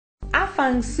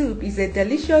Afang soup is a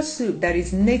delicious soup that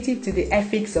is native to the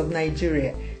Efiks of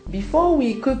Nigeria. Before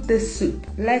we cook this soup,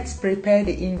 let's prepare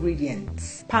the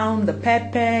ingredients. Pound the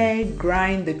pepper,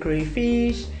 grind the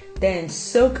crayfish, then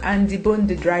soak and debone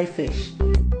the dry fish.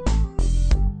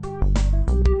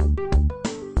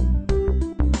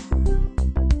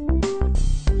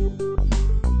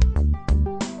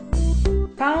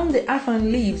 Pound the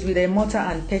afang leaves with a mortar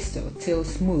and pestle till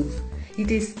smooth. It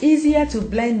is easier to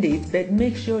blend it, but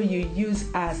make sure you use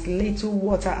as little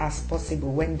water as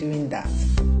possible when doing that.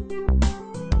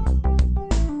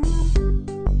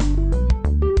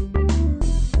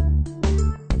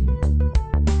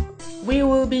 We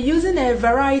will be using a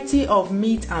variety of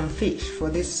meat and fish for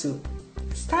this soup.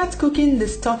 Start cooking the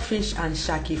stockfish and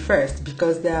shaki first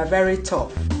because they are very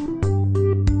tough.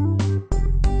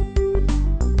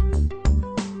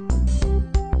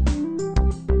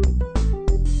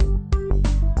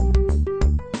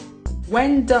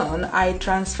 When done, I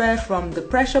transfer from the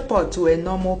pressure pot to a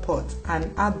normal pot and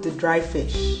add the dry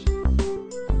fish.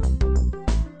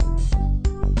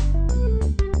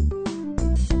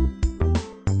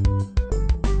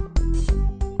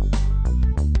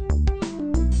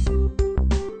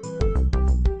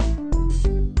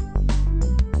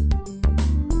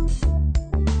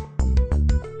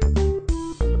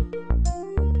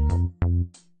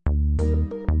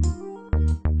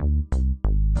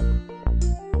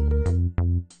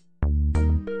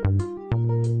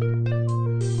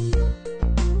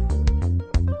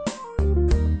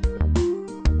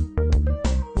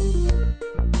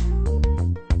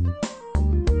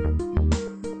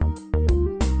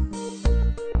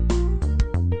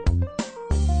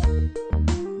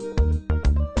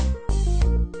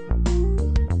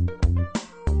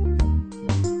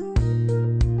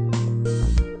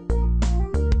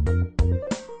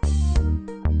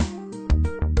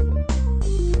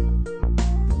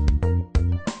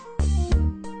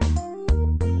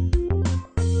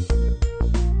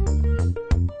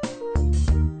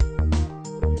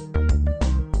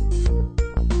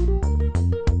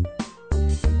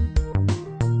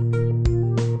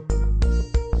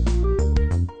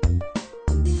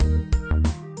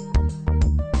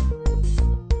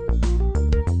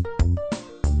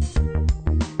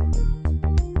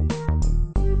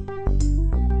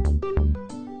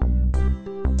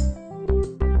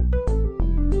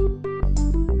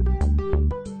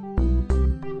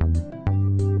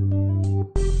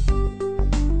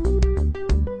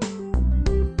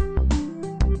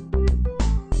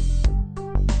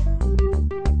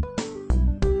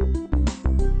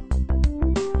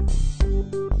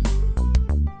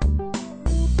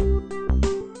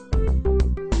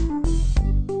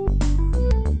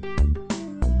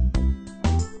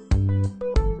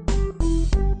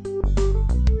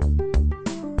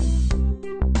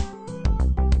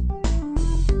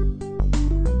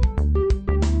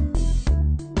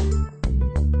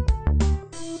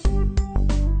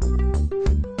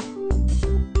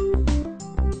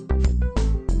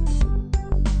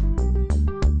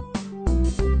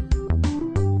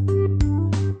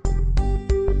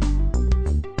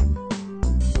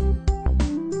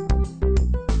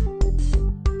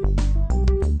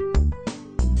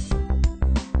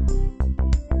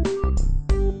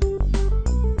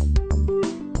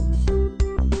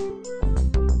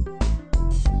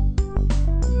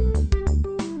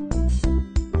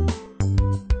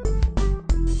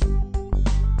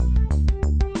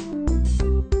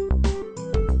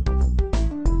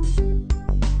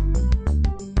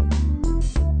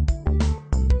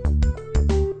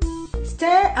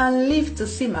 Stir and leave to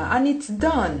simmer and it's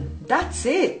done. That's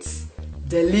it.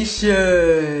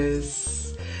 Delicious.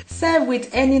 Serve with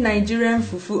any Nigerian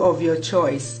fufu of your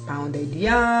choice. Pounded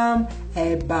yam,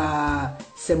 eba,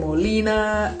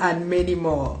 semolina and many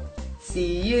more.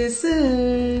 See you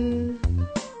soon.